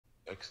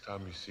Next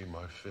time you see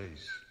my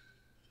face,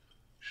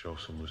 show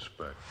some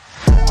respect.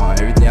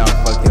 Everything I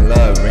fucking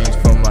love rings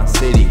from my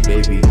city,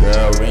 baby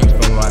girl. Rings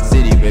from my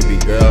city, baby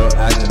girl.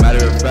 As a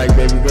matter of fact,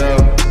 baby girl,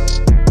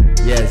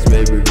 yes,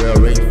 baby girl.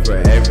 Rings for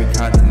every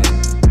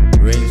continent,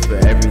 rings for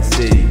every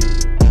city.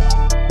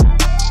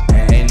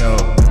 And ain't no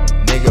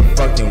nigga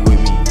fucking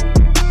with me.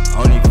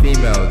 Only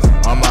females.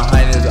 All my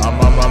highness, all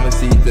my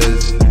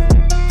mamacitas,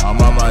 all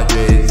my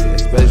madres,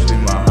 especially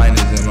my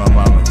highness and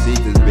my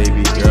mamacitas,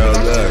 baby girl.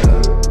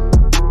 Look.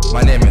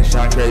 My name is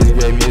Sean Crazy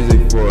Great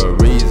Music for a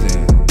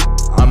reason.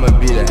 I'ma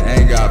be the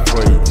end God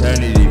for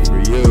eternity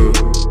for you.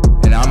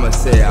 And I'ma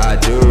say I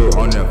do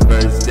on the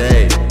first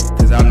day.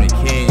 Cause I'm the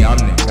king, I'm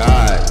the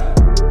God.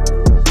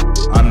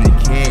 I'm the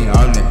king,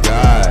 I'm the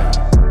God.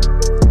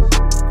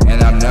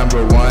 And I'm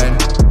number one,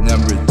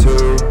 number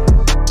two,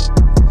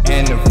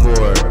 and the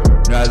four.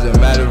 Now as a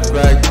matter of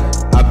fact,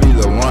 I'll be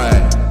the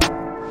one.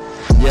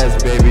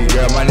 Yes, baby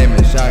girl, my name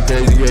is Sean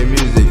Crazy Great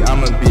Music.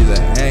 I'ma be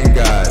the end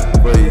God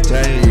for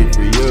eternity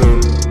for you.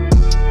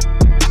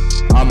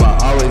 I'ma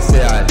always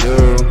say I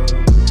do,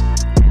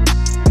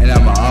 and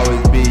I'ma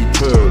always be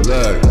true.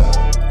 Look,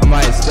 I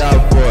might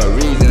stop for a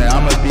reason.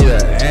 I'ma be the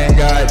end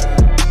God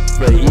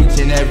for each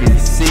and every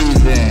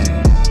season.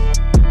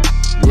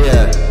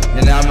 Yeah,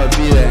 and I'ma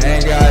be the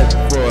end God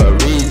for a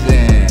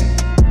reason.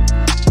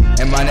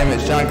 And my name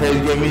is Sean Crazy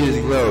Great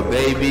Music, little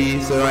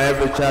baby. So don't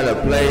ever try to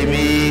play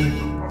me.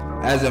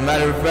 As a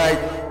matter of fact,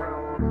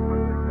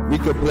 we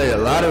could play the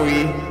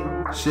lottery.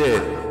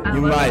 Shit, you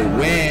might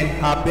win,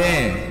 hop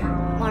in.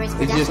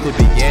 It's just the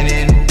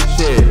beginning.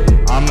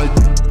 Shit, I'ma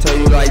tell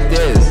you like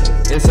this.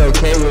 It's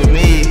okay with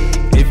me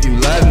if you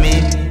love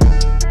me.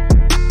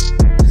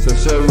 So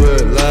show your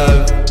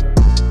love.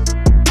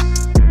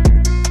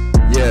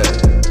 Yeah,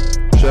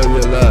 show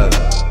your love.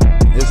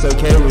 It's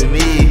okay with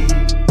me,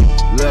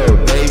 little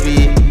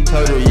baby.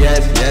 Told her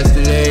yes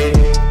yesterday.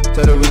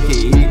 Told her we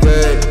could eat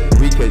good.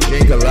 We could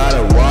drink a lot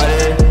of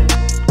water.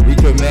 We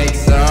could make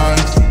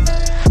songs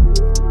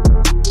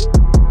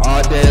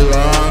all day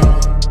long.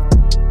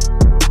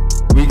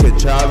 We could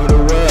travel the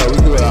world. We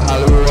could go to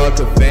Hollywood Walk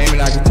of Fame,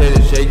 and I could tell you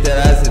to shake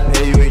that ass and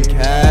pay you in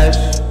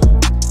cash.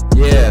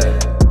 Yeah,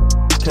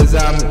 cause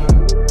I'm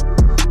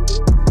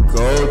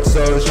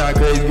GOLDSOUL, Sean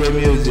Crazy Great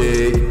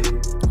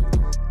Music.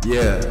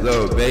 Yeah,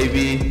 little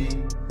baby.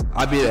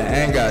 I be the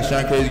end guy,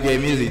 Sean Crazy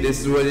Great Music. This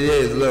is what it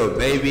is, little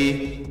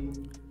baby.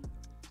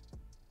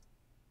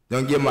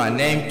 Don't get my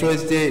name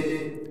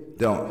twisted.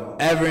 Don't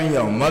ever in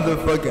your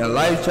motherfucking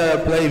life try to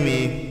play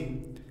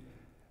me.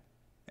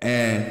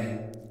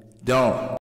 And don't